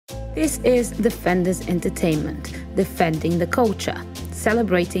This is Defenders Entertainment, defending the culture,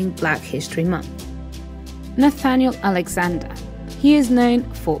 celebrating Black History Month. Nathaniel Alexander. He is known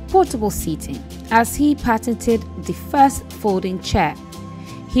for portable seating, as he patented the first folding chair.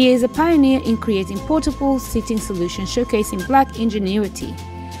 He is a pioneer in creating portable seating solutions showcasing Black ingenuity.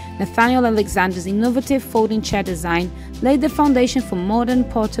 Nathaniel Alexander's innovative folding chair design laid the foundation for modern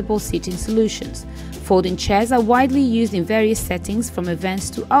portable seating solutions. Folding chairs are widely used in various settings, from events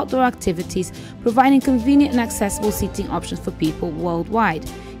to outdoor activities, providing convenient and accessible seating options for people worldwide.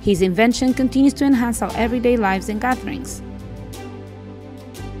 His invention continues to enhance our everyday lives and gatherings.